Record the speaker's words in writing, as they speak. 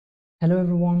Hello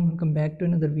everyone, welcome back to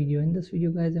another video. In this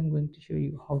video guys, I'm going to show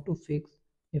you how to fix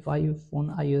if iPhone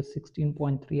iOS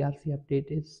 16.3 RC update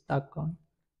is stuck on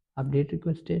update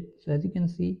requested. So as you can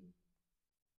see,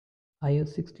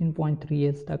 iOS 16.3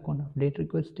 is stuck on update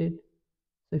requested.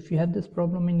 So if you have this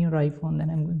problem in your iPhone, then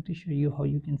I'm going to show you how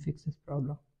you can fix this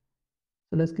problem.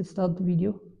 So let's get started the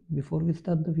video. Before we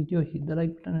start the video, hit the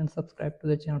like button and subscribe to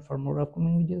the channel for more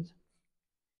upcoming videos.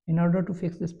 In order to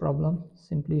fix this problem,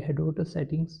 simply head over to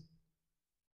settings.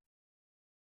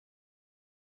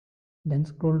 Then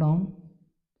scroll down,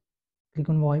 click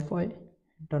on Wi-Fi,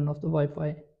 turn off the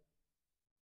Wi-Fi.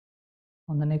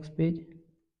 On the next page,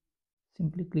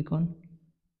 simply click on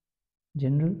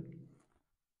General,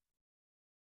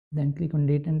 then click on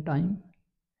Date and Time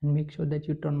and make sure that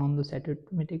you turn on the set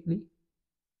automatically.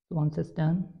 So once it's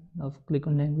done, now click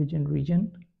on Language and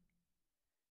Region.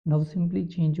 Now simply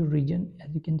change your region.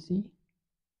 As you can see,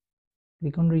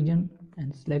 click on Region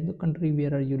and select the country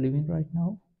where are you living right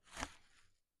now.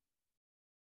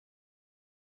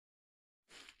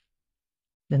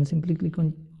 Then simply click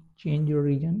on Change your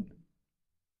region.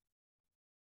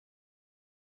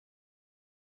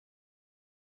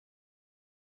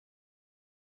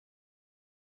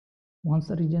 Once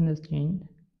the region is changed,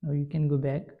 now you can go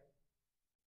back.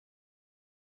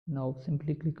 Now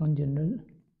simply click on General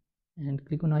and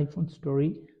click on iPhone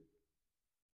Storage.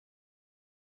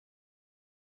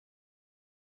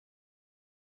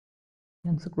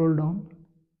 Then scroll down.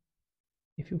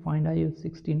 If you find iOS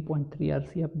 16.3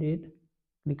 RC update,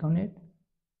 click on it.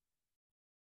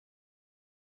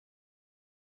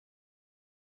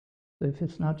 So if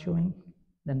it's not showing,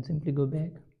 then simply go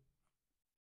back.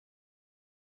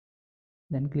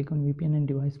 Then click on VPN and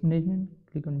device management,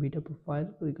 click on beta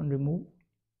profile, click on remove,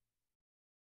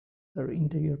 or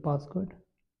enter your passcode.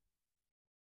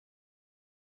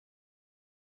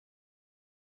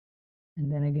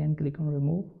 And then again click on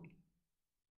remove,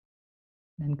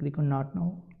 then click on not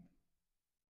now.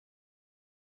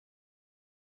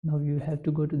 Now you have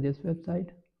to go to this website,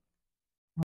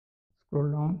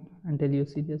 scroll down until you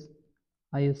see this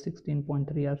iOS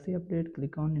 16.3 RC update,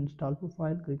 click on install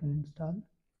profile, click on install,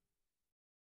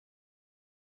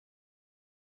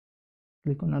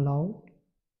 click on allow,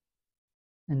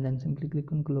 and then simply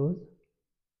click on close.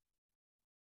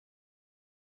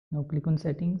 Now click on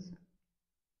settings.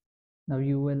 Now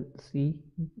you will see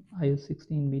iOS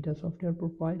 16 beta software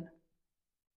profile.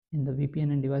 In the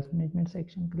VPN and device management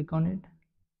section, click on it,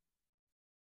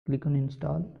 click on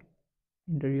install,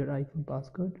 enter your iPhone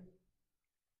passcode,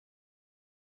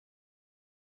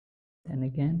 then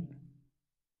again.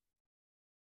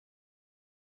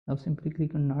 Now simply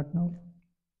click on not now,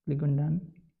 click on done.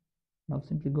 Now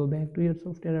simply go back to your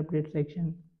software update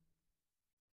section.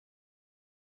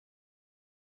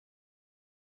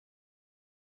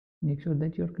 Make sure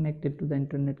that you're connected to the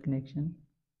internet connection.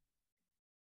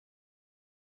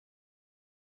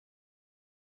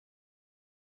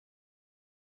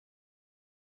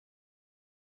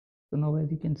 So now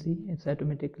as you can see, it's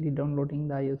automatically downloading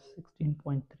the iOS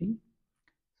 16.3.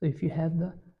 So if you have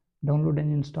the download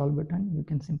and install button, you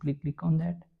can simply click on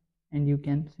that and you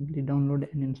can simply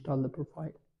download and install the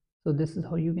profile. So this is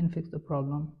how you can fix the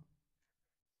problem.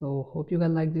 So hope you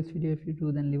guys like this video. If you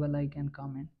do, then leave a like and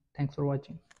comment. Thanks for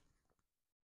watching.